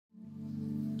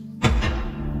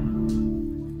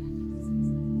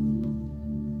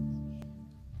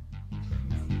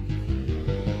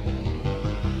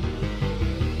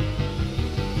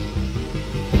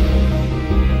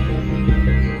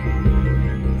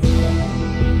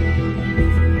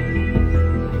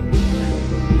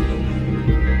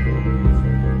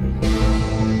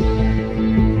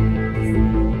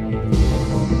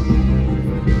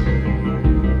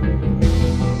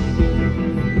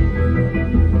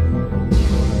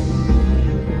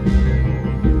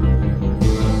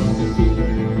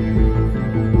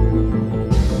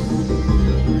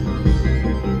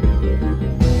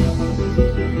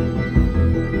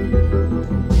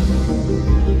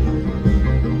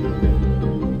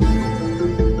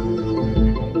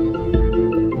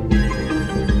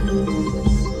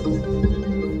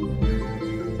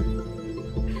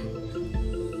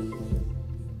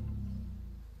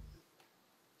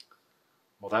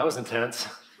was intense.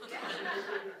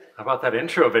 How about that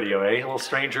intro video, eh? A little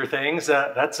Stranger Things.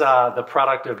 That's the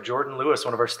product of Jordan Lewis,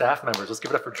 one of our staff members. Let's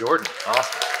give it up for Jordan.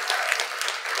 Awesome.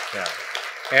 Yeah.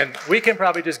 And we can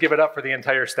probably just give it up for the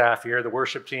entire staff here, the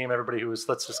worship team, everybody let's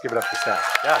just give it up for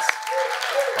staff. Yes.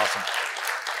 Awesome.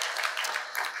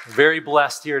 Very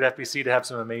blessed here at FBC to have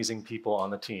some amazing people on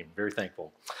the team. Very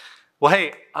thankful. Well,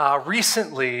 hey,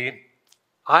 recently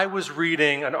I was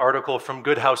reading an article from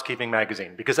Good Housekeeping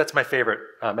magazine, because that's my favorite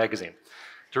magazine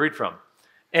to read from.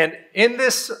 And in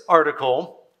this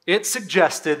article, it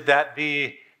suggested that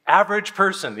the average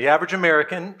person, the average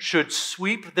American, should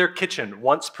sweep their kitchen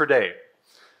once per day.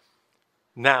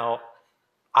 Now,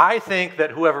 I think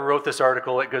that whoever wrote this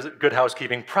article at Good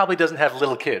Housekeeping probably doesn't have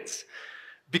little kids.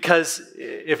 Because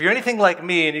if you're anything like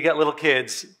me and you got little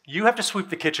kids, you have to sweep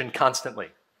the kitchen constantly.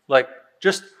 Like,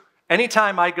 just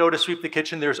anytime I go to sweep the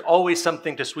kitchen, there's always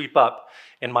something to sweep up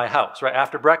in my house, right?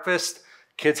 After breakfast,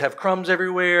 kids have crumbs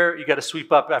everywhere. You got to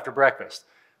sweep up after breakfast.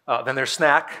 Then there's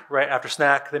snack, right? After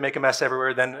snack, they make a mess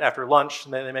everywhere. Then after lunch,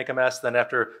 they make a mess. Then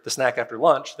after the snack after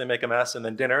lunch, they make a mess. And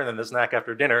then dinner, and then the snack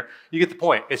after dinner. You get the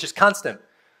point. It's just constant.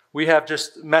 We have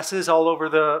just messes all over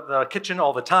the kitchen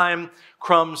all the time,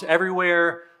 crumbs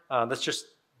everywhere. That's just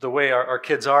the way our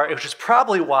kids are, which is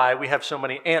probably why we have so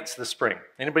many ants this spring.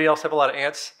 Anybody else have a lot of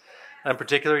ants in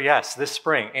particular? Yes, this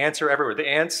spring, ants are everywhere. The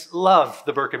ants love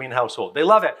the Berkebine household. They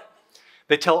love it.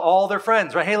 They tell all their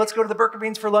friends, right? Hey, let's go to the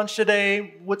Berkebines for lunch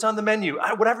today. What's on the menu?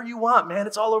 Whatever you want, man.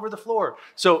 It's all over the floor.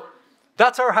 So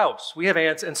that's our house. We have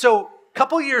ants. And so a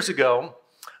couple years ago,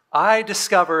 I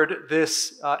discovered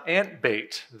this ant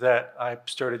bait that I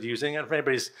started using. And if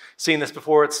anybody's seen this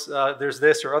before, there's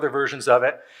this or other versions of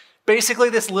it. Basically,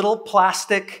 this little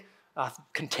plastic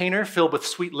container filled with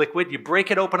sweet liquid. You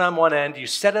break it open on one end, you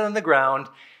set it on the ground,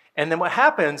 and then what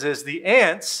happens is the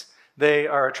ants, they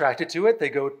are attracted to it, they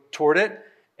go toward it,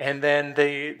 and then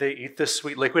they eat this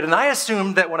sweet liquid. And I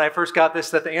assumed that when I first got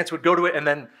this, that the ants would go to it and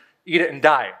then eat it and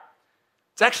die.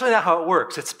 It's actually not how it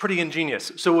works. It's pretty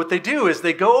ingenious. So what they do is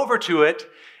they go over to it,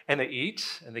 and they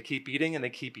eat, and they keep eating, and they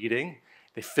keep eating.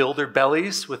 They fill their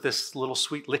bellies with this little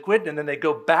sweet liquid, and then they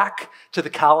go back to the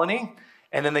colony,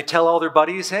 and then they tell all their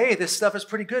buddies, hey, this stuff is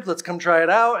pretty good, let's come try it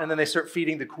out, and then they start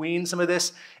feeding the queen some of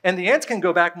this, and the ants can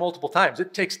go back multiple times.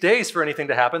 It takes days for anything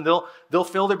to happen. They'll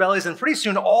fill their bellies, and pretty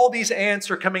soon all these ants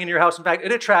are coming in your house. In fact,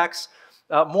 it attracts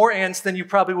more ants than you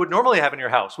probably would normally have in your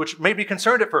house, which made me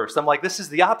concerned at first. I'm like, this is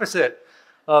the opposite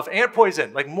of ant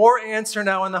poison. Like, more ants are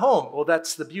now in the home. Well,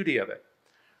 that's the beauty of it.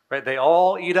 Right? They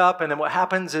all eat up, and then what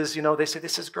happens is, they say,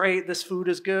 this is great, this food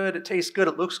is good, it tastes good,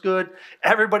 it looks good,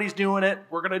 everybody's doing it,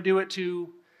 we're going to do it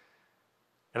too.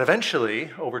 And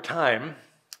eventually, over time,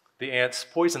 the ants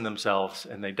poison themselves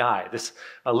and they die. This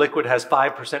liquid has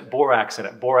 5% borax in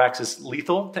it. Borax is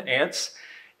lethal to ants,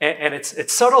 and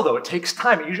it's subtle, though. It takes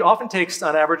time. It often takes,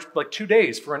 on average, like 2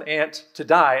 days for an ant to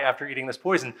die after eating this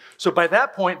poison. So by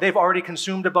that point, they've already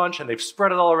consumed a bunch, and they've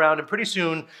spread it all around, and pretty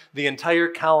soon, the entire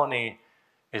colony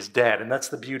is dead. And that's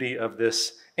the beauty of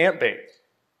this ant bait.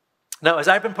 Now, as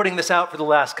I've been putting this out for the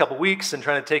last couple weeks and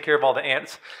trying to take care of all the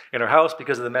ants in our house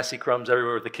because of the messy crumbs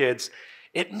everywhere with the kids,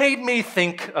 it made me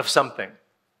think of something.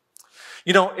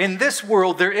 In this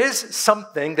world, there is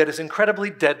something that is incredibly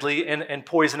deadly and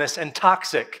poisonous and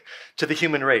toxic to the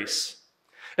human race.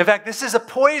 In fact, this is a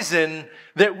poison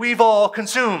that we've all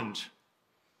consumed.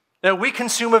 Now, we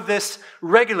consume of this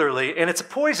regularly, and it's a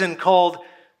poison called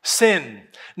sin.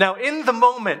 Now, in the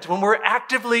moment when we're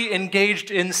actively engaged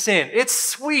in sin, it's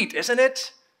sweet, isn't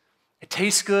it? It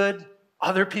tastes good.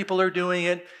 Other people are doing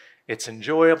it. It's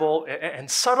enjoyable. And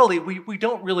subtly, we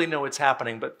don't really know what's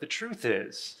happening. But the truth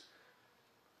is,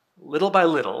 little by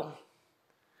little,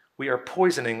 we are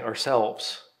poisoning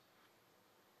ourselves.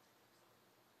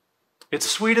 It's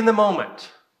sweet in the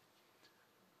moment.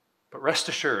 But rest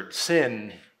assured,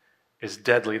 sin is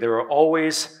deadly. There are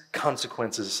always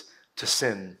consequences to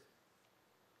sin.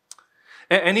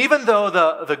 And even though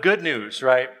the good news,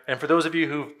 right, and for those of you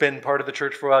who've been part of the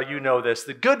church for a while, you know this,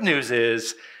 the good news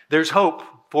is there's hope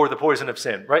for the poison of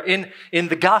sin, right? In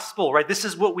the gospel, right, this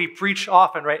is what we preach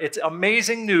often, right? It's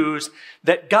amazing news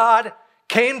that God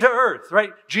came to earth,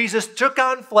 right? Jesus took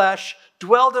on flesh,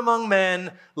 dwelled among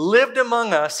men, lived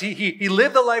among us. He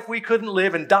lived the life we couldn't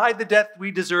live and died the death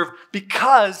we deserve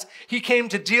because he came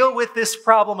to deal with this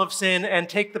problem of sin and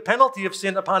take the penalty of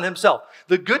sin upon himself.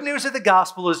 The good news of the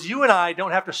gospel is you and I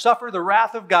don't have to suffer the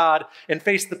wrath of God and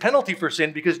face the penalty for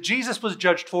sin because Jesus was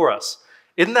judged for us.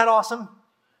 Isn't that awesome?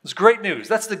 It's great news.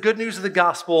 That's the good news of the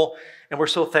gospel, and we're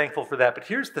so thankful for that. But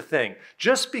here's the thing.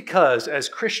 Just because as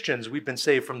Christians we've been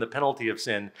saved from the penalty of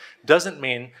sin doesn't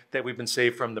mean that we've been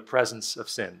saved from the presence of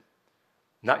sin.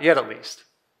 Not yet, at least.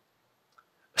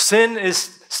 Sin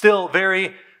is still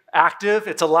very active.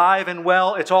 It's alive and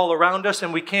well. It's all around us,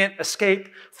 and we can't escape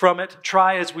from it,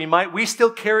 try as we might. We still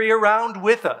carry around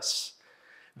with us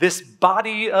this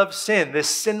body of sin, this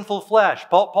sinful flesh.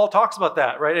 Paul talks about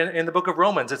that, right, in the book of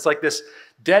Romans. It's like this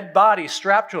dead body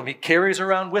strapped to him. He carries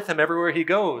around with him everywhere he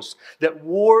goes, that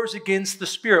wars against the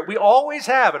spirit. We always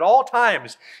have, at all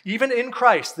times, even in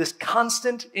Christ, this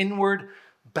constant inward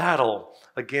battle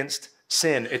against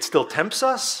sin. It still tempts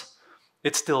us.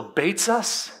 It still baits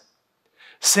us.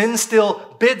 Sin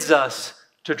still bids us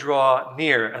to draw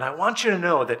near. And I want you to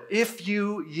know that if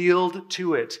you yield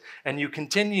to it and you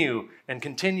continue and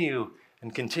continue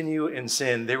and continue in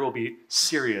sin, there will be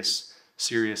serious,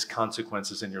 serious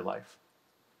consequences in your life.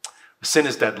 Sin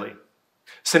is deadly.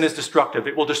 Sin is destructive.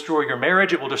 It will destroy your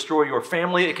marriage. It will destroy your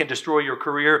family. It can destroy your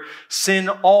career. Sin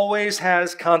always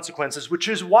has consequences, which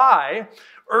is why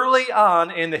early on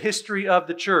in the history of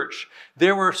the church,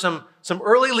 there were some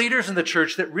early leaders in the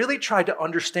church that really tried to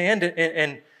understand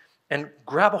and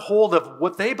grab a hold of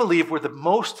what they believe were the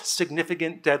most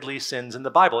significant deadly sins in the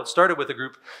Bible. It started with a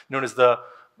group known as the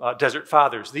Desert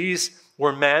Fathers. These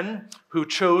were men who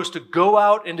chose to go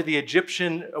out into the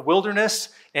Egyptian wilderness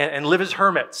and live as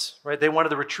hermits, right? They wanted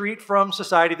to retreat from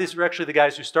society. These were actually the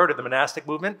guys who started the monastic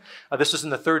movement. This was in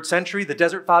the 3rd century. The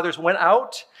Desert Fathers went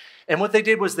out, and what they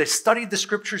did was they studied the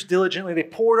scriptures diligently. They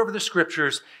pored over the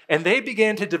scriptures, and they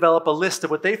began to develop a list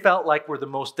of what they felt like were the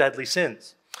most deadly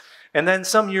sins. And then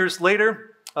some years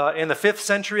later, in the 5th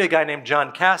century, a guy named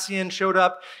John Cassian showed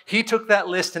up. He took that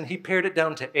list and he pared it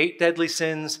down to 8 deadly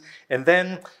sins. And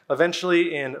then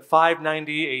eventually in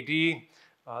 590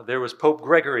 AD, there was Pope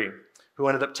Gregory, who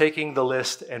ended up taking the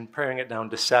list and paring it down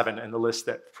to 7. And the list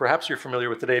that perhaps you're familiar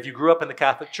with today. If you grew up in the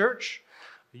Catholic Church,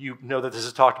 you know that this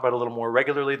is talked about a little more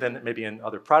regularly than maybe in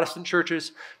other Protestant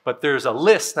churches. But there's a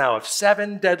list now of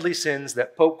 7 deadly sins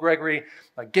that Pope Gregory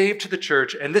gave to the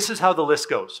church. And this is how the list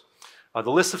goes. The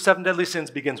list of 7 deadly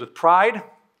sins begins with pride,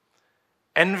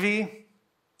 envy,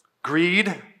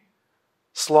 greed,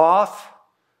 sloth,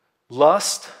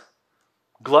 lust,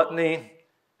 gluttony,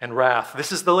 and wrath.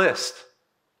 This is the list.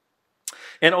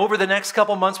 And over the next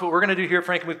couple months, what we're going to do here at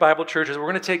Frankenmuth Bible Church is we're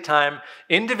going to take time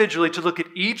individually to look at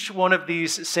each one of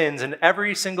these sins. And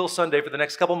every single Sunday for the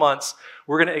next couple months,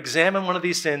 we're going to examine one of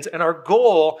these sins. And our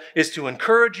goal is to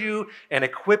encourage you and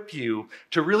equip you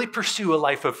to really pursue a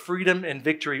life of freedom and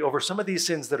victory over some of these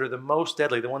sins that are the most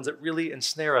deadly, the ones that really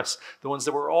ensnare us, the ones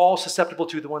that we're all susceptible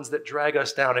to, the ones that drag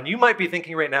us down. And you might be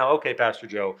thinking right now, okay, Pastor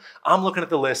Joe, I'm looking at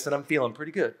the list and I'm feeling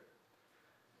pretty good.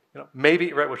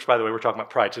 Maybe, right, which by the way, we're talking about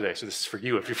pride today, so this is for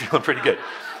you if you're feeling pretty good.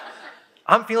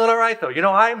 I'm feeling all right, though.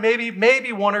 I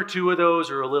maybe 1 or 2 of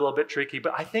those are a little bit tricky,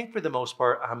 but I think for the most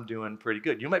part, I'm doing pretty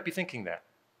good. You might be thinking that.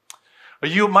 Or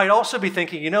you might also be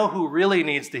thinking, who really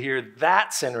needs to hear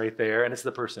that sin right there, and it's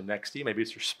the person next to you. Maybe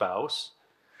it's your spouse.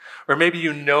 Or maybe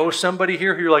you know somebody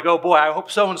here who you're like, oh boy, I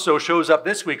hope so-and-so shows up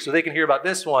this week so they can hear about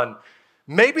this one.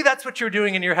 Maybe that's what you're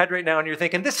doing in your head right now, and you're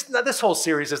thinking, this whole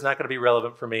series is not going to be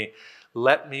relevant for me.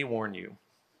 Let me warn you.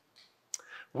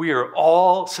 We are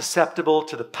all susceptible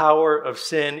to the power of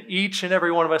sin. Each and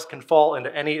every one of us can fall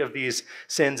into any of these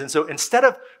sins. And so instead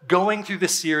of going through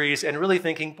this series and really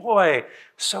thinking, boy,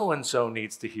 so-and-so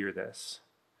needs to hear this,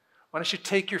 why don't you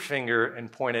take your finger and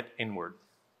point it inward?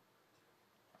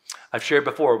 I've shared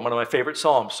before one of my favorite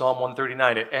Psalms, Psalm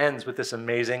 139. It ends with this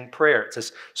amazing prayer. It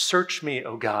says, search me,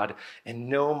 O God, and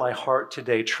know my heart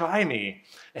today. Try me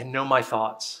and know my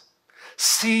thoughts.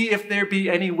 See if there be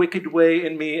any wicked way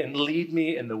in me and lead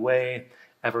me in the way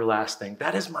everlasting.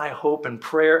 That is my hope and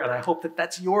prayer, and I hope that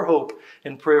that's your hope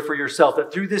and prayer for yourself,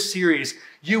 that through this series,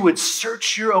 you would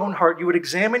search your own heart, you would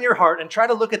examine your heart and try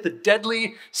to look at the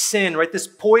deadly sin, right, this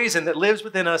poison that lives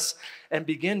within us, and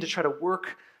begin to try to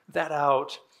work that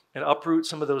out and uproot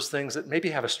some of those things that maybe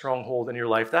have a stronghold in your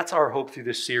life. That's our hope through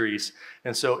this series.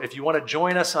 And so if you want to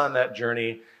join us on that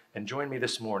journey and join me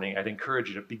this morning, I'd encourage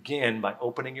you to begin by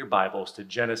opening your Bibles to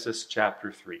Genesis chapter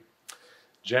 3.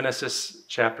 Genesis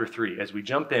chapter 3, as we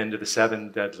jump into the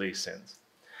 7 deadly sins.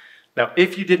 Now,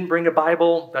 if you didn't bring a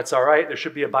Bible, that's all right. There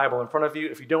should be a Bible in front of you.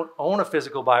 If you don't own a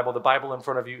physical Bible, the Bible in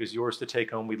front of you is yours to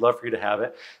take home. We'd love for you to have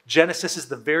it. Genesis is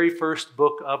the very first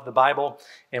book of the Bible,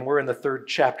 and we're in the 3rd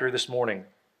chapter this morning.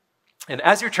 And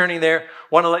as you're turning there, I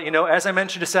want to let you know, as I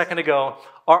mentioned a second ago,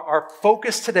 our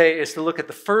focus today is to look at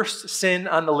the first sin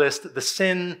on the list, the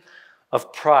sin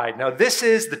of pride. Now, this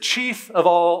is the chief of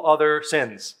all other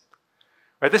sins.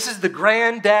 Right? This is the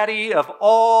granddaddy of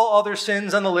all other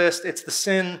sins on the list. It's the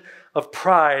sin of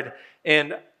pride.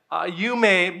 And you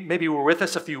maybe were with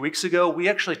us a few weeks ago. We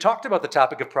actually talked about the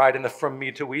topic of pride in the From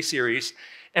Me to We series.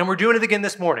 And we're doing it again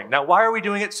this morning. Now, why are we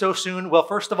doing it so soon? Well,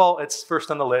 first of all, it's first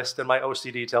on the list, and my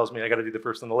OCD tells me I got to do the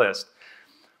first on the list.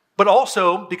 But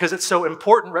also, because it's so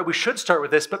important, right, we should start with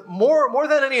this, but more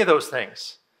than any of those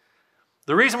things,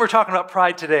 the reason we're talking about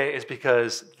pride today is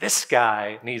because this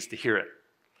guy needs to hear it.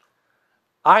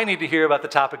 I need to hear about the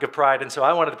topic of pride, and so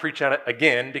I wanted to preach on it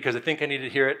again because I think I need to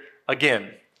hear it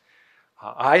again.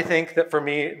 I think that for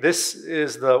me, this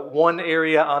is the one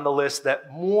area on the list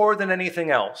that more than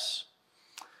anything else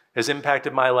has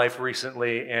impacted my life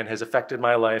recently and has affected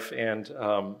my life and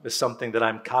is something that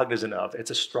I'm cognizant of.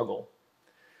 It's a struggle.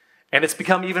 And it's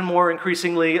become even more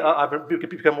increasingly, I've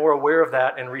become more aware of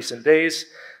that in recent days.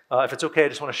 If it's okay, I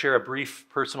just want to share a brief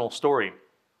personal story.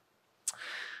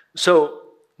 So,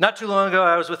 not too long ago,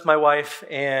 I was with my wife,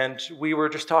 and we were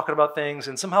just talking about things,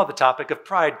 and somehow the topic of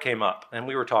pride came up, and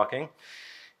we were talking.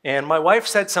 And my wife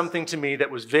said something to me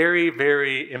that was very,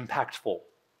 very impactful.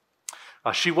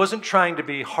 She wasn't trying to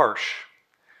be harsh.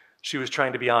 She was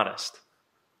trying to be honest.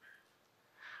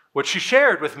 What she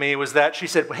shared with me was that she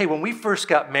said, hey, when we first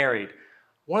got married,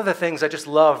 one of the things I just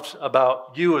loved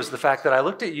about you is the fact that I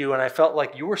looked at you and I felt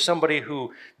like you were somebody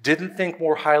who didn't think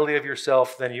more highly of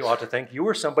yourself than you ought to think. You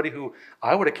were somebody who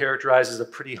I would have characterized as a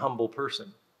pretty humble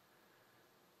person.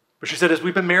 But she said, as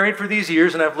we've been married for these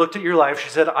years and I've looked at your life, she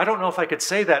said, I don't know if I could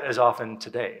say that as often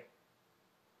today.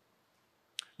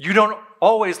 You don't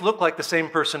always look like the same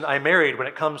person I married when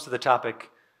it comes to the topic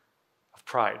of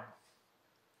pride.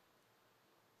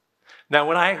 Now,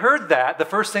 when I heard that, the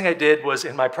first thing I did was,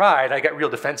 in my pride, I got real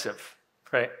defensive,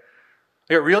 right?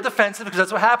 I got real defensive because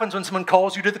that's what happens when someone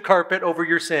calls you to the carpet over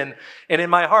your sin. And in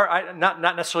my heart, not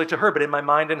necessarily to her, but in my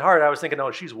mind and heart, I was thinking,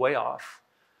 oh, she's way off.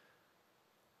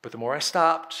 But the more I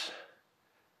stopped,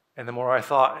 and the more I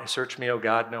thought, search me, oh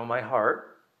God, know my heart,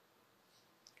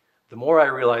 the more I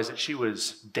realized that she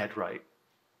was dead right.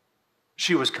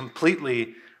 She was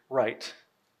completely right.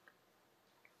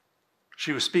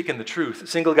 She was speaking the truth.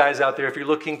 Single guys out there, if you're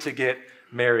looking to get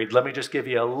married, let me just give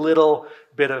you a little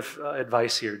bit of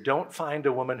advice here. Don't find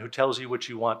a woman who tells you what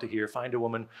you want to hear. Find a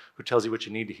woman who tells you what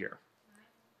you need to hear.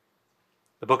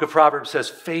 The book of Proverbs says,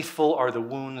 faithful are the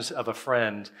wounds of a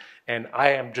friend. And I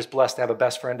am just blessed to have a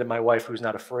best friend in my wife who's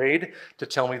not afraid to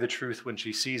tell me the truth when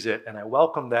she sees it. And I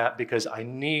welcome that because I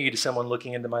need someone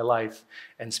looking into my life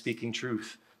and speaking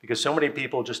truth. Because so many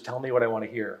people just tell me what I want to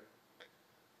hear.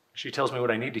 She tells me what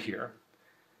I need to hear.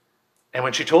 And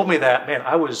when she told me that, man,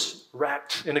 I was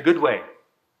wrecked in a good way.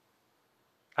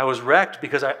 I was wrecked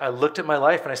because I looked at my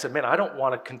life and I said, man, I don't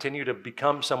want to continue to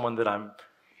become someone that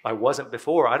I wasn't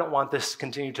before. I don't want this to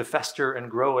continue to fester and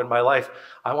grow in my life.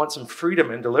 I want some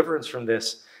freedom and deliverance from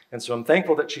this. And so I'm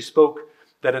thankful that she spoke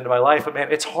that into my life. But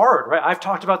man, it's hard, right? I've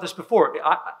talked about this before.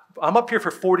 I'm up here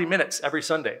for 40 minutes every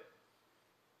Sunday.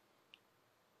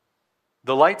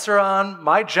 The lights are on.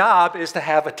 My job is to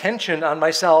have attention on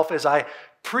myself as I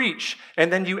preach.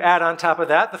 And then you add on top of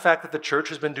that the fact that the church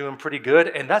has been doing pretty good.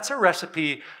 And that's a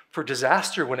recipe for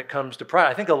disaster when it comes to pride.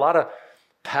 I think a lot of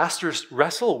pastors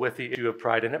wrestle with the issue of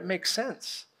pride, and it makes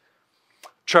sense.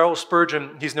 Charles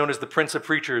Spurgeon, he's known as the Prince of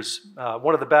Preachers,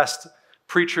 one of the best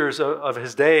preachers of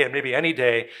his day and maybe any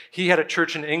day. He had a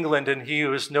church in England, and he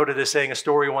was noted as saying a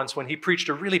story once when he preached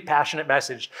a really passionate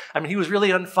message. I mean, he was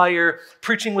really on fire,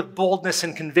 preaching with boldness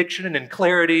and conviction and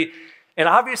clarity. And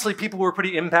obviously people were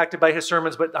pretty impacted by his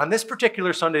sermons, but on this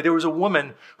particular Sunday, there was a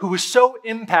woman who was so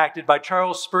impacted by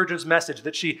Charles Spurgeon's message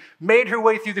that she made her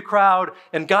way through the crowd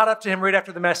and got up to him right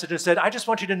after the message and said, I just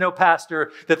want you to know,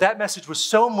 Pastor, that message was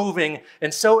so moving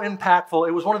and so impactful.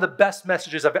 It was one of the best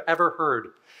messages I've ever heard.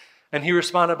 And he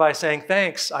responded by saying,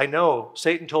 thanks, I know.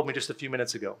 Satan told me just a few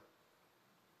minutes ago.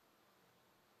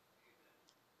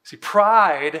 See,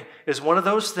 pride is one of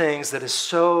those things that is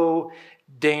so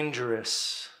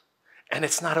dangerous. And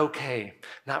it's not okay.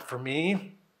 Not for me,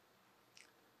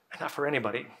 and not for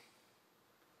anybody.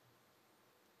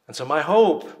 And so my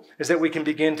hope is that we can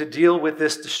begin to deal with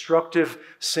this destructive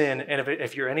sin. And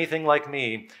if you're anything like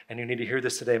me, and you need to hear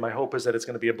this today, my hope is that it's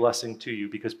going to be a blessing to you,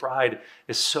 because pride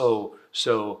is so,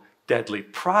 so deadly.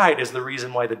 Pride is the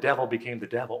reason why the devil became the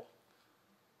devil.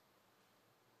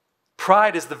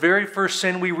 Pride is the very first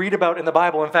sin we read about in the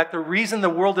Bible. In fact, the reason the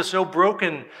world is so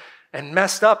broken and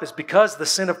messed up is because the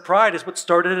sin of pride is what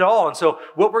started it all. And so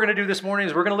what we're going to do this morning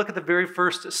is we're going to look at the very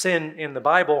first sin in the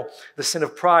Bible, the sin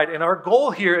of pride. And our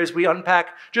goal here as we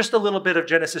unpack just a little bit of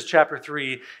Genesis chapter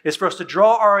 3 is for us to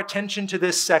draw our attention to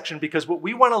this section, because what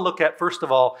we want to look at, first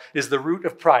of all, is the root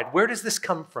of pride. Where does this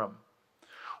come from?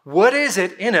 What is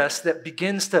it in us that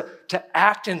begins to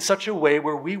act in such a way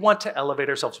where we want to elevate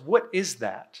ourselves? What is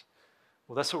that?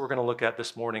 Well, that's what we're going to look at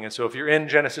this morning. And so if you're in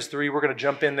Genesis 3, we're going to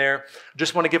jump in there.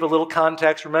 Just want to give a little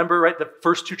context. Remember, right, the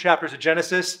first 2 chapters of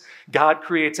Genesis, God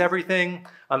creates everything.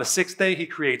 On the 6th day, he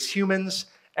creates humans.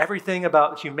 Everything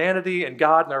about humanity and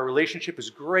God and our relationship is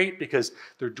great because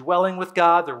they're dwelling with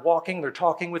God, they're walking, they're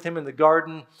talking with him in the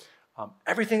garden.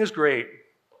 Everything is great.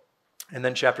 And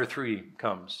then chapter 3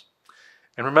 comes.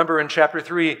 And remember in chapter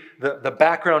 3, the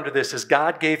background to this is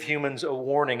God gave humans a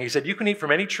warning. He said, you can eat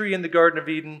from any tree in the Garden of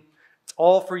Eden. It's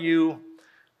all for you.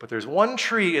 But there's one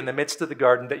tree in the midst of the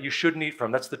garden that you shouldn't eat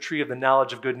from. That's the tree of the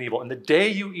knowledge of good and evil. And the day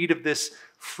you eat of this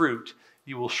fruit,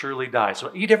 you will surely die.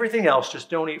 So eat everything else, just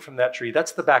don't eat from that tree.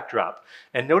 That's the backdrop.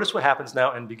 And notice what happens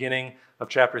now in the beginning of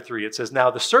chapter 3. It says, now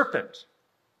the serpent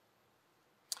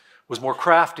was more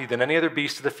crafty than any other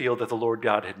beast of the field that the Lord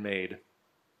God had made.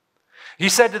 He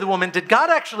said to the woman, did God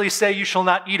actually say you shall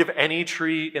not eat of any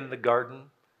tree in the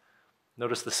garden?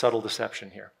 Notice the subtle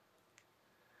deception here.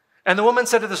 And the woman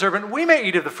said to the serpent, we may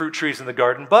eat of the fruit trees in the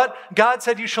garden, but God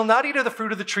said you shall not eat of the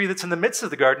fruit of the tree that's in the midst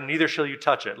of the garden, neither shall you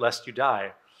touch it, lest you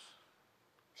die.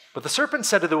 But the serpent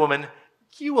said to the woman,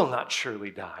 you will not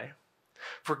surely die.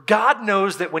 For God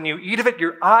knows that when you eat of it,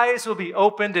 your eyes will be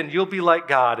opened and you'll be like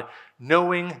God,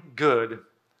 knowing good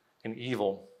and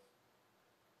evil.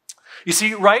 You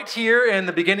see, right here in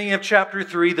the beginning of chapter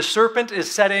 3, the serpent is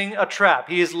setting a trap.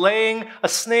 He is laying a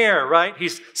snare, right?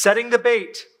 He's setting the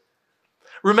bait.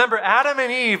 Remember, Adam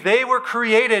and Eve, they were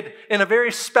created in a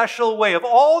very special way. Of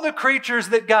all the creatures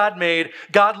that God made,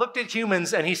 God looked at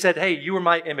humans and he said, hey, you are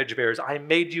my image bearers. I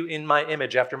made you in my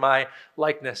image after my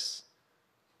likeness.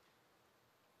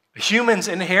 Humans,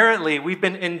 inherently, we've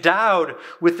been endowed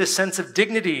with this sense of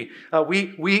dignity.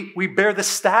 We bear the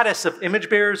status of image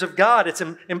bearers of God. It's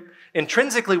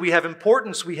intrinsically, we have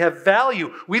importance, we have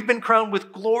value. We've been crowned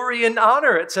with glory and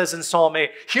honor, it says in Psalm 8.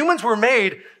 Humans were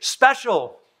made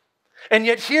special. And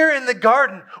yet here in the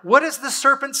garden, what does the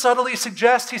serpent subtly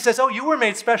suggest? He says, oh, you were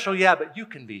made special, yeah, but you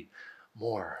can be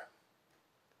more.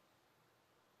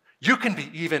 You can be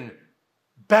even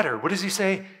better. What does he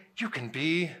say? You can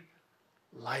be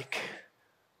like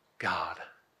God.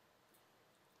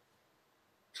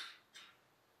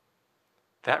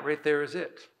 That right there is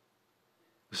it.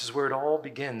 This is where it all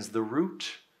begins. The root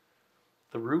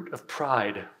of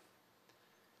pride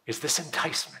is this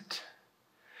enticement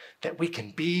that we can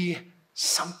be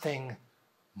something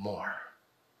more.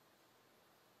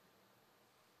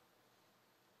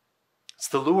 It's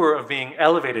the lure of being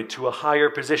elevated to a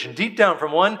higher position, deep down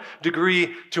from one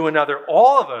degree to another.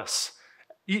 All of us,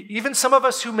 even some of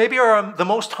us who maybe are the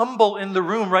most humble in the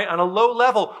room, right, on a low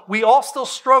level, we all still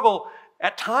struggle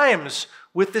at times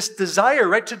with this desire,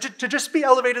 right, to just be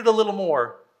elevated a little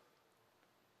more.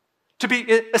 To be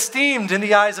esteemed in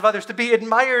the eyes of others, to be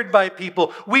admired by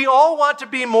people. We all want to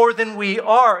be more than we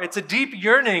are. It's a deep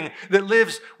yearning that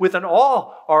lives within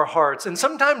all our hearts. And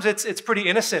sometimes it's pretty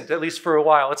innocent, at least for a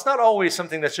while. It's not always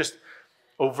something that's just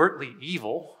overtly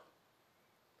evil.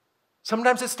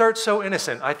 Sometimes it starts so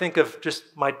innocent. I think of just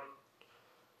my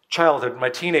childhood,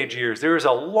 my teenage years. There was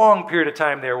a long period of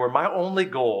time there where my only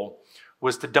goal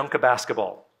was to dunk a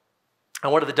basketball. I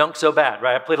wanted to dunk so bad,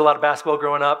 right? I played a lot of basketball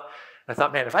growing up. I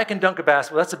thought, man, if I can dunk a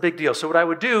basketball, that's a big deal. So what I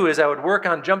would do is I would work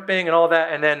on jumping and all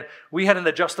that, and then we had an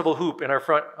adjustable hoop in our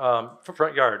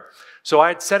front yard. So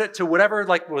I'd set it to whatever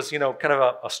was, kind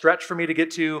of a stretch for me to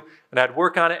get to, and I'd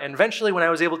work on it. And eventually, when I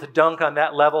was able to dunk on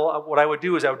that level, what I would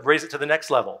do is I would raise it to the next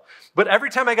level. But every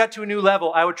time I got to a new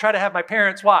level, I would try to have my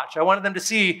parents watch. I wanted them to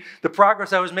see the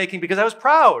progress I was making because I was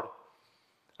proud.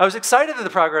 I was excited at the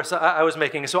progress I was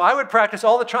making. So I would practice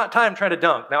all the time trying to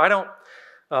dunk. Now,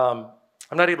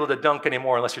 I'm not able to dunk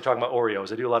anymore unless you're talking about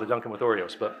Oreos. I do a lot of dunking with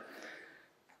Oreos. But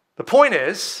the point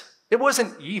is, it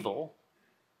wasn't evil,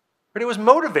 but it was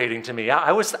motivating to me.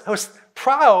 I was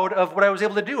proud of what I was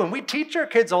able to do. And we teach our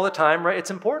kids all the time, right?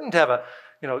 It's important to have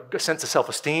a sense of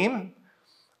self-esteem,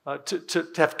 to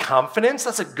have confidence.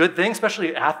 That's a good thing,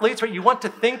 especially athletes, right? You want to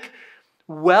think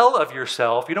well of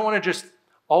yourself. You don't want to just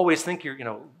always think you're,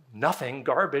 nothing,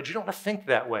 garbage. You don't want to think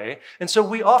that way. And so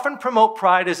we often promote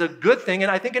pride as a good thing, and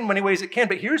I think in many ways it can.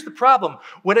 But here's the problem.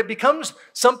 When it becomes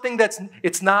something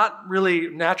it's not really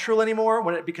natural anymore,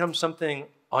 when it becomes something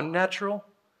unnatural,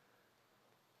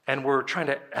 and we're trying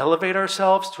to elevate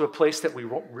ourselves to a place that we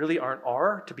really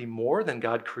are, to be more than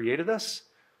God created us,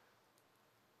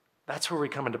 that's where we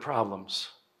come into problems.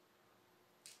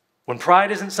 When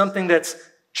pride isn't something that's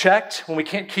checked, when we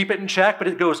can't keep it in check, but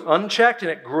it goes unchecked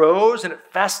and it grows and it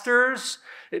festers,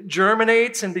 it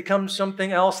germinates and becomes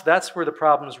something else, that's where the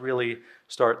problems really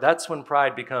start. That's when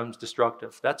pride becomes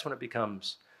destructive. That's when it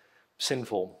becomes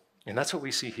sinful. And that's what we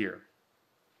see here.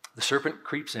 The serpent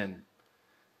creeps in.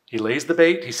 He lays the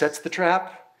bait, he sets the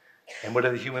trap, and what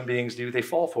do the human beings do? They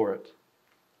fall for it.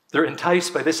 They're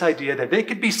enticed by this idea that they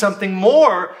could be something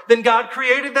more than God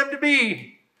created them to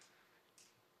be.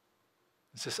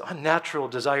 It's this unnatural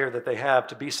desire that they have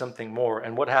to be something more.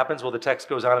 And what happens? Well, the text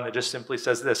goes on and it just simply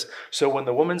says this. So when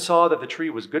the woman saw that the tree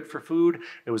was good for food,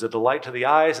 it was a delight to the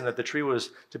eyes, and that the tree was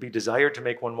to be desired to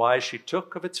make one wise, she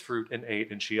took of its fruit and ate,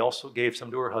 and she also gave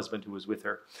some to her husband who was with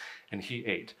her, and he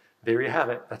ate. There you have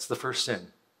it. That's the first sin.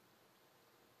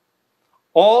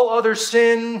 All other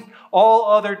sin, all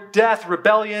other death,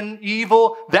 rebellion,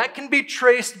 evil, that can be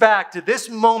traced back to this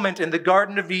moment in the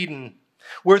Garden of Eden,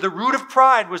 where the root of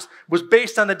pride was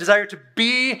based on the desire to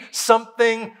be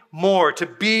something more, to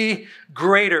be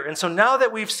greater. And so now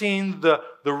that we've seen the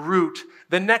root,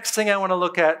 the next thing I want to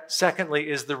look at, secondly,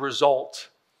 is the result.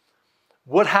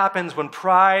 What happens when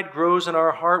pride grows in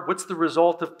our heart? What's the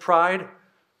result of pride?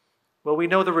 Well, we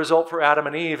know the result for Adam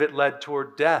and Eve. It led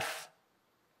toward death.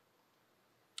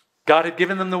 God had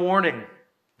given them the warning.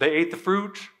 They ate the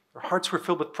fruit. Their hearts were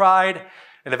filled with pride.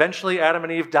 And eventually Adam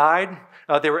and Eve died.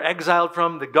 They were exiled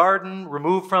from the garden,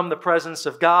 removed from the presence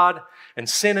of God, and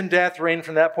sin and death reigned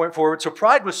from that point forward. So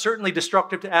pride was certainly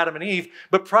destructive to Adam and Eve,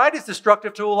 but pride is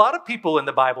destructive to a lot of people in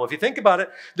the Bible. If you think about it,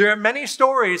 there are many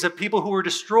stories of people who were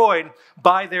destroyed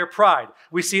by their pride.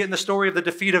 We see it in the story of the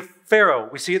defeat of Pharaoh.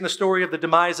 We see it in the story of the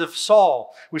demise of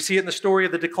Saul. We see it in the story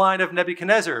of the decline of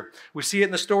Nebuchadnezzar. We see it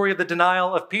in the story of the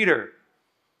denial of Peter.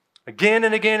 Again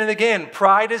and again and again,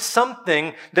 pride is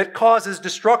something that causes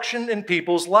destruction in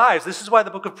people's lives. This is why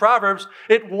the book of Proverbs,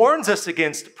 it warns us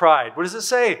against pride. What does it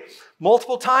say?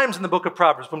 Multiple times in the book of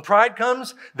Proverbs. When pride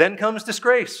comes, then comes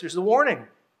disgrace. Here's the warning. It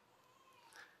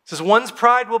says, one's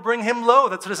pride will bring him low.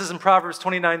 That's what it says in Proverbs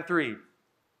 29:3.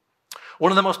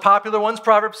 One of the most popular ones,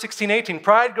 Proverbs 16:18.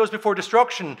 Pride goes before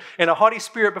destruction, and a haughty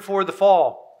spirit before the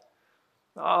fall.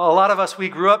 A lot of us, we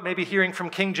grew up maybe hearing from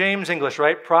King James English,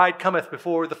 right? Pride cometh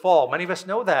before the fall. Many of us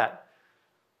know that.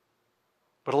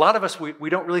 But a lot of us, we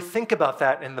don't really think about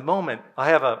that in the moment. I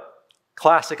have a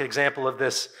classic example of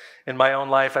this in my own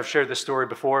life. I've shared this story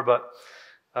before, but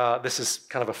this is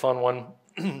kind of a fun one.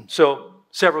 So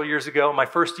several years ago, my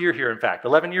first year here, in fact,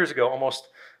 11 years ago,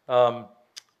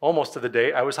 almost to the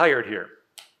day, I was hired here.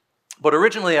 But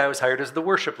originally, I was hired as the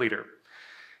worship leader.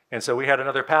 And so we had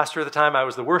another pastor at the time. I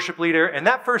was the worship leader. And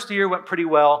that first year went pretty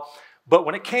well. But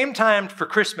when it came time for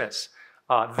Christmas,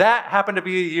 that happened to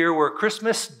be a year where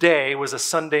Christmas Day was a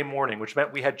Sunday morning, which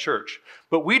meant we had church.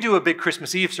 But we do a big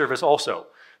Christmas Eve service also.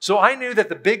 So I knew that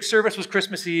the big service was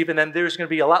Christmas Eve, and then there's going to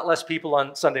be a lot less people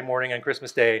on Sunday morning on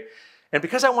Christmas Day. And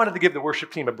because I wanted to give the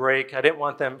worship team a break, I didn't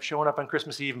want them showing up on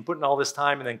Christmas Eve and putting all this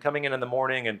time and then coming in the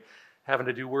morning and having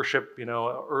to do worship,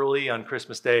 early on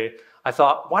Christmas Day. I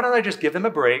thought, why don't I just give them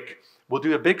a break? We'll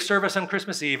do a big service on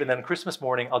Christmas Eve, and then Christmas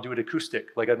morning, I'll do it acoustic,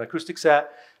 like an acoustic set,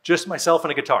 just myself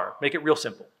and a guitar. Make it real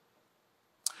simple.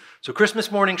 So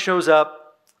Christmas morning shows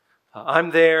up. I'm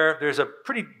there. There's a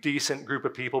pretty decent group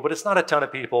of people, but it's not a ton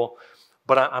of people.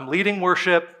 But I'm leading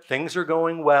worship. Things are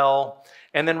going well.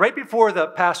 And then right before the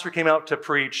pastor came out to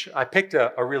preach, I picked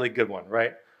a really good one,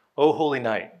 right? Oh, Holy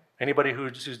Night. Anybody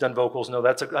who's done vocals know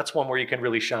that's one where you can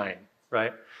really shine,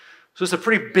 right? So it's a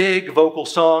pretty big vocal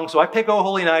song. So I pick Oh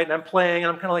Holy Night, and I'm playing,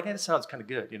 and I'm kind of like, hey, this sounds kind of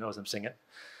good, as I'm singing.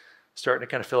 Starting to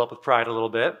kind of fill up with pride a little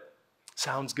bit.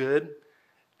 Sounds good.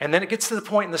 And then it gets to the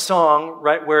point in the song,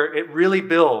 right, where it really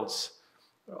builds.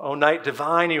 Oh, night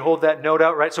divine, you hold that note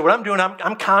out, right? So what I'm doing,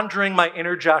 I'm conjuring my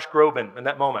inner Josh Groban in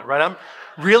that moment, right? I'm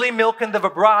really milking the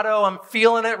vibrato. I'm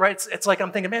feeling it, right? It's like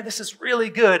I'm thinking, man, this is really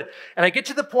good. And I get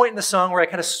to the point in the song where I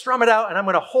kind of strum it out, and I'm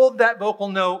going to hold that vocal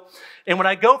note. And when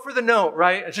I go for the note,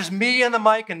 right, it's just me and the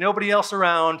mic and nobody else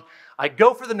around. I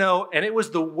go for the note, and it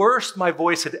was the worst my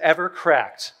voice had ever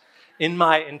cracked in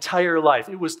my entire life.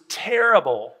 It was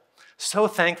terrible. So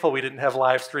thankful we didn't have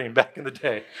live stream back in the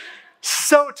day.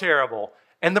 So terrible.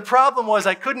 And the problem was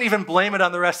I couldn't even blame it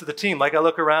on the rest of the team. Like I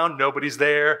look around, nobody's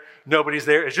there.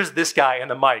 It's just this guy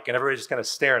and the mic, and everybody's just kind of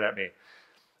staring at me.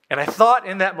 And I thought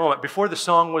in that moment, before the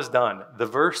song was done, the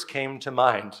verse came to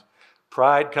mind.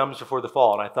 Pride comes before the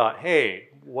fall. And I thought, hey,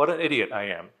 what an idiot I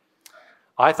am.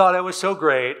 I thought I was so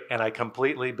great, and I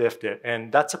completely biffed it.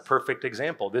 And that's a perfect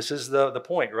example. This is the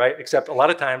point, right? Except a lot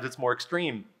of times it's more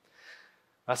extreme.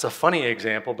 That's a funny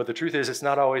example, but the truth is it's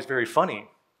not always very funny.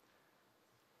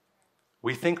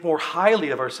 We think more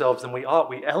highly of ourselves than we ought.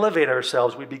 We elevate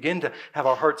ourselves. We begin to have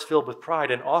our hearts filled with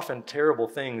pride, and often terrible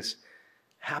things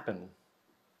happen.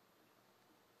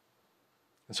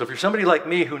 And so if you're somebody like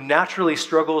me who naturally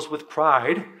struggles with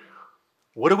pride,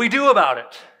 what do we do about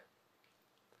it?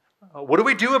 What do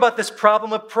we do about this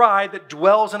problem of pride that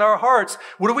dwells in our hearts?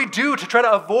 What do we do to try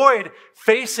to avoid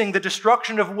facing the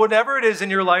destruction of whatever it is in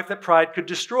your life that pride could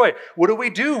destroy? What do we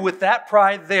do with that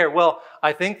pride there? Well,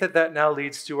 I think that now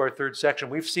leads to our third section.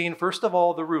 We've seen, first of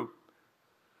all, the root.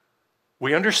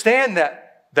 We understand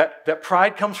that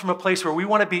pride comes from a place where we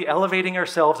want to be elevating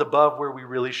ourselves above where we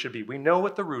really should be. We know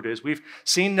what the root is. We've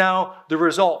seen now the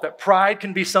result, that pride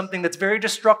can be something that's very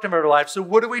destructive in our life. So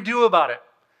what do we do about it?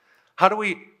 How do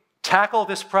we tackle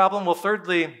this problem? Well,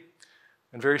 thirdly,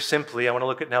 and very simply, I want to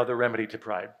look at now the remedy to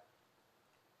pride.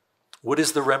 What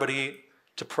is the remedy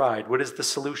to pride? What is the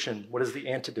solution? What is the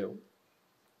antidote?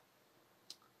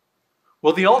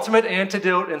 Well, the ultimate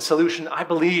antidote and solution, I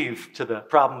believe, to the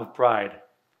problem of pride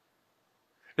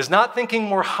is not thinking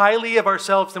more highly of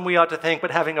ourselves than we ought to think,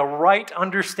 but having a right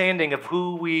understanding of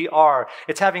who we are.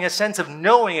 It's having a sense of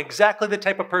knowing exactly the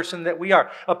type of person that we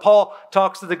are. Paul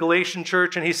talks to the Galatian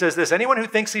church and he says this: anyone who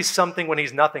thinks he's something when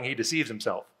he's nothing, he deceives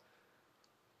himself.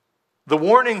 The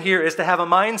warning here is to have a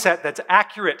mindset that's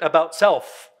accurate about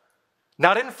self.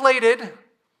 Not inflated,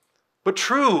 but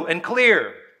true and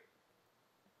clear.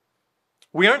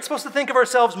 We aren't supposed to think of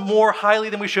ourselves more highly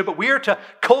than we should, but we are to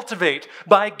cultivate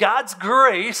by God's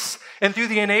grace and through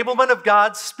the enablement of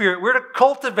God's Spirit. We're to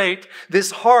cultivate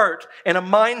this heart and a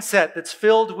mindset that's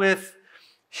filled with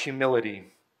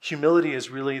humility. Humility is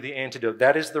really the antidote.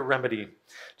 That is the remedy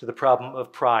to the problem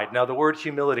of pride. Now, the word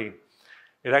humility,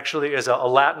 it actually is a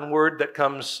Latin word that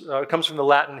comes from the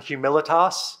Latin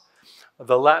humilitas.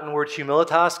 The Latin word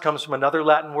humilitas comes from another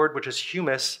Latin word, which is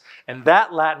humus, and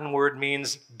that Latin word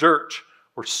means dirt,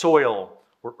 or soil,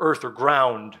 or earth, or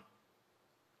ground.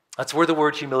 That's where the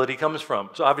word humility comes from.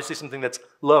 So obviously something that's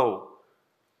low.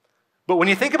 But when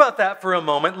you think about that for a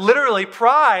moment, literally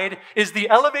pride is the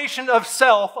elevation of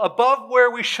self above where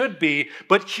we should be,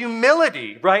 but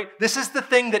humility, right? This is the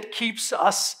thing that keeps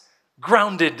us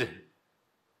grounded.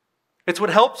 It's what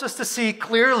helps us to see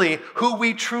clearly who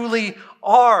we truly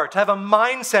are. To have a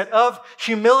mindset of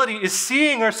humility is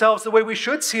seeing ourselves the way we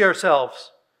should see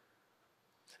ourselves.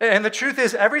 And the truth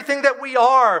is, everything that we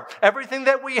are, everything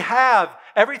that we have,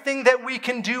 everything that we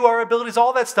can do, our abilities,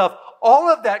 all that stuff, all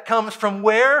of that comes from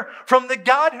where? From the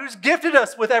God who's gifted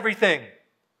us with everything.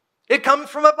 It comes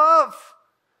from above.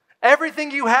 Everything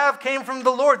you have came from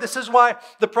the Lord. This is why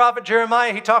the prophet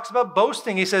Jeremiah, he talks about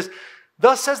boasting. He says,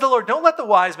 thus says the Lord, don't let the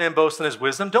wise man boast in his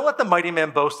wisdom. Don't let the mighty man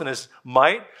boast in his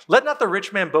might. Let not the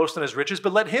rich man boast in his riches,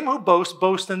 but let him who boasts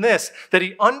boast in this, that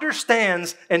he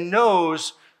understands and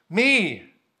knows me.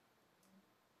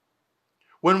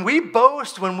 When we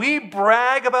boast, when we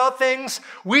brag about things,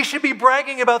 we should be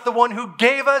bragging about the one who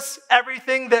gave us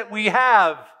everything that we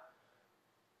have.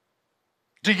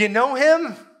 Do you know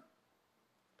him?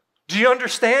 Do you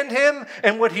understand him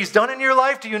and what he's done in your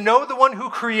life? Do you know the one who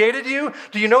created you?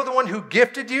 Do you know the one who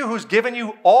gifted you, who's given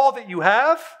you all that you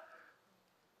have?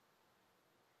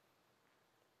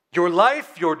 Your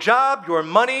life, your job, your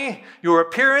money, your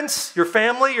appearance, your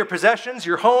family, your possessions,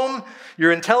 your home,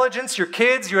 your intelligence, your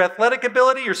kids, your athletic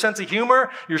ability, your sense of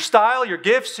humor, your style, your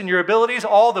gifts, and your abilities,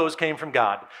 all those came from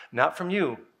God, not from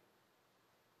you.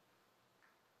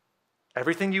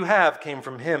 Everything you have came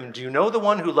from him. Do you know the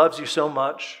one who loves you so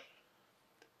much,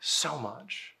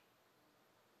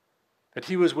 that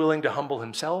he was willing to humble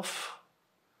himself,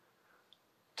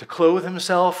 to clothe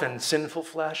himself in sinful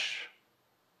flesh?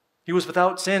 He was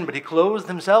without sin, but he clothed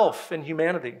himself in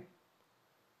humanity.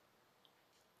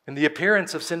 In the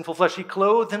appearance of sinful flesh, he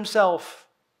clothed himself.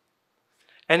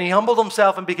 And he humbled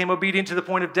himself and became obedient to the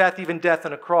point of death, even death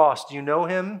on a cross. Do you know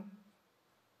him?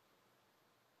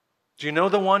 Do you know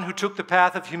the one who took the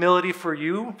path of humility for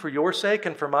you, for your sake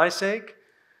and for my sake?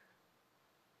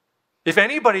 If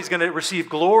anybody's going to receive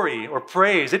glory or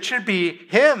praise, it should be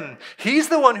him. He's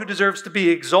the one who deserves to be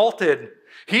exalted.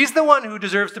 He's the one who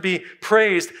deserves to be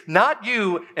praised, not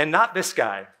you and not this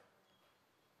guy.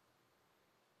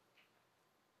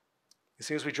 As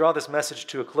soon as we draw this message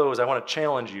to a close, I want to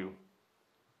challenge you.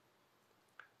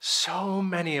 So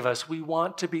many of us, we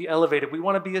want to be elevated. We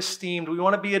want to be esteemed. We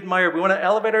want to be admired. We want to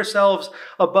elevate ourselves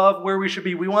above where we should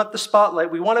be. We want the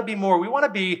spotlight. We want to be more. We want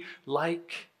to be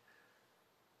like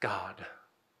God.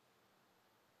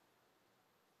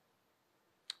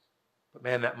 But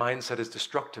man, that mindset is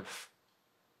destructive.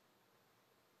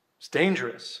 It's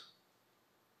dangerous.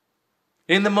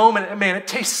 In the moment, man, it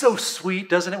tastes so sweet,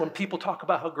 doesn't it? When people talk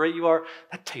about how great you are,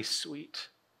 that tastes sweet.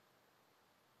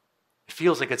 It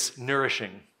feels like it's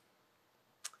nourishing.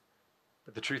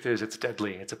 But the truth is, it's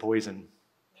deadly. It's a poison.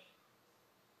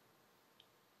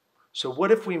 So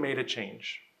what if we made a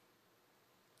change?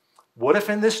 What if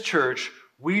in this church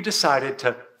we decided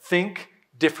to think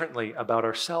differently about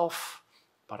ourselves,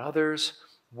 about others?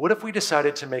 What if we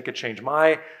decided to make a change?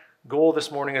 My goal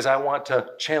this morning is I want to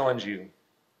challenge you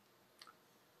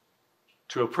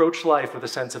to approach life with a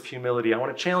sense of humility. I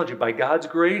want to challenge you by God's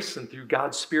grace and through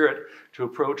God's Spirit to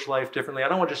approach life differently. I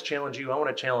don't want to just challenge you, I want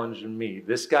to challenge me.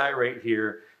 This guy right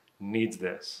here needs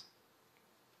this.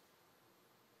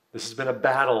 This has been a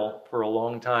battle for a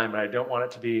long time, and I don't want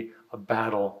it to be a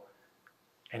battle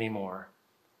anymore.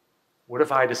 What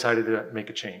if I decided to make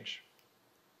a change?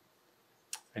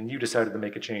 And you decided to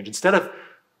make a change. Instead of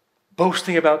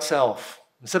boasting about self,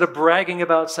 instead of bragging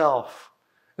about self,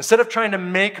 instead of trying to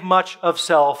make much of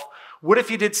self, what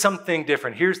if you did something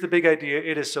different? Here's the big idea.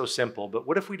 It is so simple, but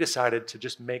what if we decided to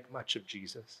just make much of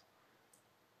Jesus?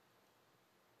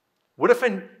 What if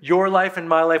in your life and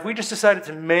my life, we just decided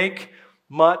to make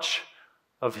much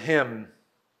of him?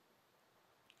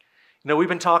 You know, we've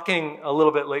been talking a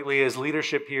little bit lately as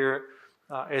leadership here.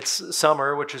 It's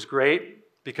summer, which is great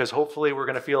because hopefully we're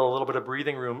going to feel a little bit of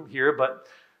breathing room here. But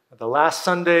the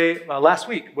last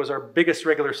week was our biggest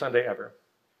regular Sunday ever.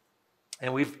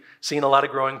 And we've seen a lot of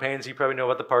growing pains. You probably know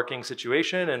about the parking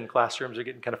situation, and classrooms are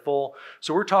getting kind of full.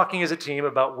 So we're talking as a team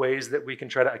about ways that we can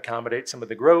try to accommodate some of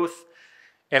the growth.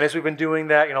 And as we've been doing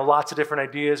that, you know, lots of different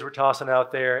ideas we're tossing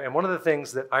out there. And one of the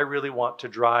things that I really want to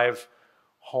drive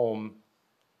home,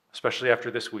 especially after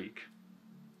this week,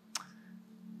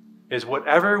 is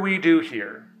whatever we do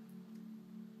here,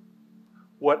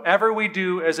 whatever we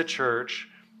do as a church,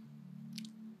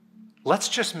 let's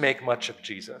just make much of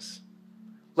Jesus.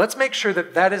 Let's make sure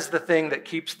that that is the thing that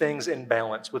keeps things in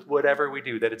balance with whatever we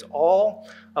do, that it's all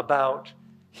about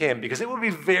him. Because it would be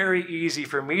very easy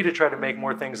for me to try to make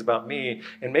more things about me,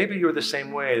 and maybe you're the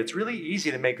same way. It's really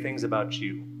easy to make things about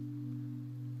you,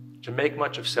 to make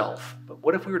much of self. But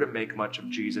what if we were to make much of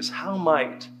Jesus? How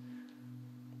might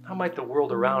the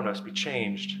world around us be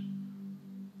changed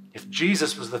if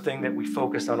Jesus was the thing that we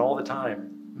focused on all the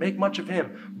time? Make much of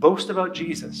him. Boast about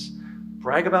Jesus.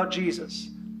 Brag about Jesus.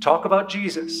 Talk about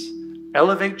Jesus.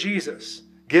 Elevate Jesus.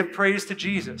 Give praise to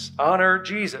Jesus. Honor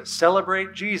Jesus.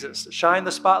 Celebrate Jesus. Shine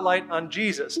the spotlight on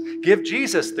Jesus. Give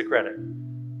Jesus the credit.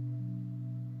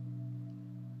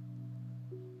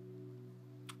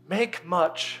 Make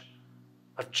much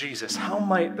of Jesus. How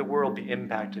might the world be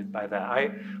impacted by that?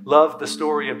 I love the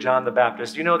story of John the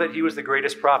Baptist. Do you know that he was the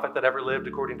greatest prophet that ever lived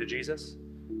according to Jesus?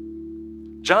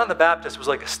 John the Baptist was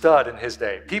like a stud in his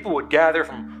day. People would gather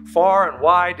from far and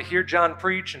wide to hear John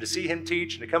preach and to see him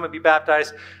teach and to come and be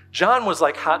baptized. John was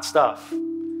like hot stuff.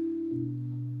 And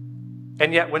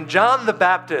yet when John the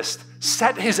Baptist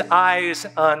set his eyes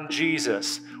on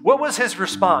Jesus, what was his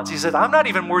response? He said, I'm not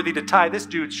even worthy to tie this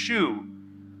dude's shoe.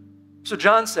 So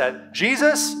John said,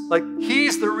 Jesus,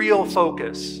 he's the real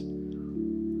focus.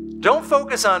 Don't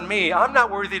focus on me. I'm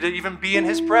not worthy to even be in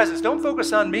his presence. Don't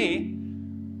focus on me.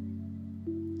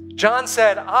 John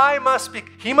said,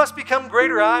 he must become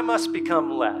greater, I must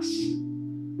become less.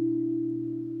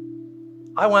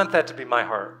 I want that to be my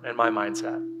heart and my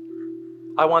mindset.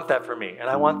 I want that for me, and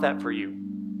I want that for you.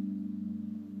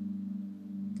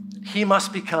 He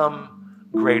must become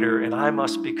greater, and I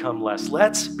must become less.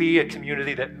 Let's be a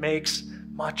community that makes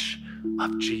much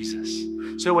of Jesus.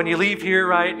 So when you leave here,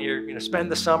 right, and you're going to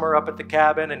spend the summer up at the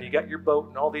cabin, and you got your boat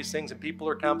and all these things, and people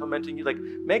are complimenting you,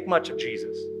 make much of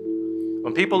Jesus.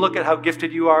 When people look at how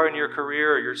gifted you are in your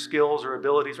career or your skills or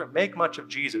abilities, right, make much of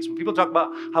Jesus. When people talk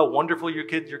about how wonderful your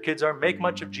kids are, make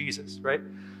much of Jesus, right?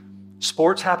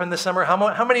 Sports happen this summer.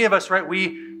 How many of us, right,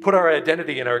 we put our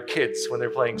identity in our kids when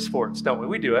they're playing sports, don't we?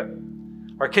 We do it.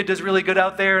 Our kid does really good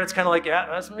out there, and it's kind of like, yeah,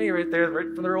 that's me right there,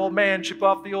 right from their old man, chip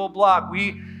off the old block.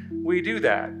 We do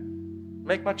that.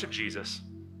 Make much of Jesus.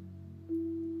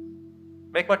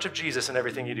 Make much of Jesus in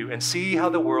everything you do and see how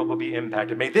the world will be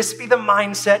impacted. May this be the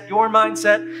mindset, your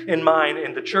mindset and mine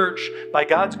in the church by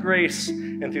God's grace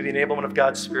and through the enablement of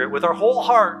God's Spirit. With our whole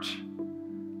heart,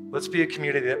 let's be a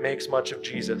community that makes much of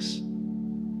Jesus.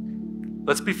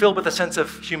 Let's be filled with a sense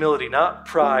of humility, not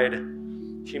pride,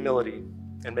 humility,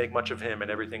 and make much of him in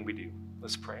everything we do.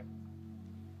 Let's pray.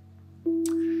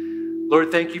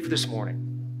 Lord, thank you for this morning.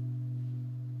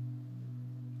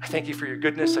 I thank you for your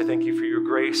goodness. I thank you for your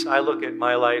grace. I look at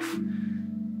my life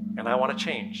and I want to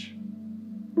change.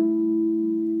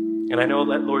 And I know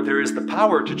that, Lord, there is the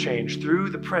power to change through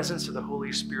the presence of the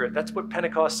Holy Spirit. That's what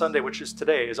Pentecost Sunday, which is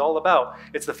today, is all about.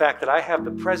 It's the fact that I have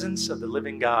the presence of the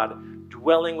living God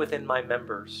dwelling within my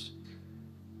members.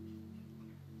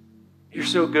 You're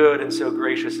so good and so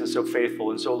gracious and so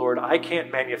faithful. And so, Lord, I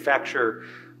can't manufacture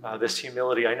this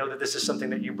humility. I know that this is something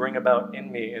that you bring about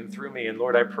in me and through me. And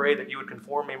Lord, I pray that you would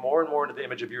conform me more and more into the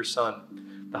image of your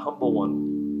Son, the humble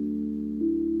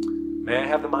one. May I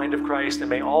have the mind of Christ, and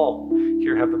may all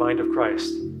here have the mind of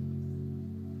Christ.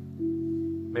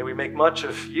 May we make much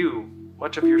of you,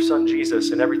 much of your Son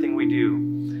Jesus in everything we do.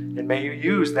 And may you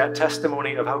use that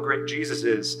testimony of how great Jesus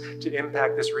is to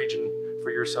impact this region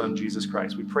for your Son, Jesus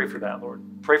Christ. We pray for that, Lord.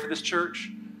 Pray for this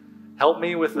church. Help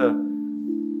me with a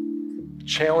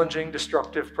challenging,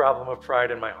 destructive problem of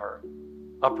pride in my heart.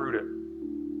 Uproot it.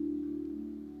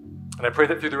 And I pray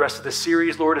that through the rest of this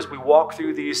series, Lord, as we walk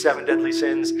through these 7 deadly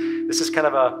sins, this is kind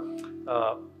of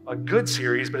a good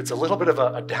series, but it's a little bit of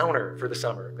a downer for the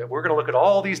summer, that we're going to look at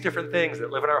all these different things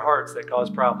that live in our hearts that cause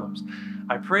problems.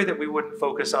 I pray that we wouldn't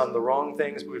focus on the wrong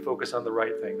things, but we focus on the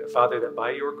right thing. That, Father, that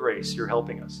by your grace, you're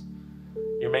helping us.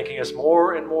 You're making us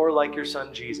more and more like your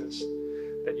Son, Jesus.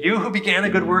 That you who began a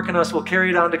good work in us will carry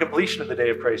it on to completion of the day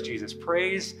of Christ Jesus.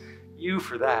 Praise you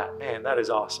for that. Man, that is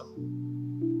awesome.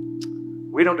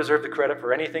 We don't deserve the credit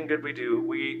for anything good we do.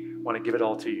 We want to give it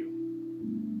all to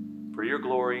you. For your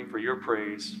glory, for your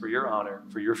praise, for your honor,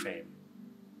 for your fame.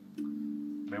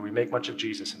 May we make much of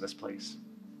Jesus in this place.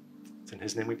 It's in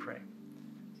his name we pray.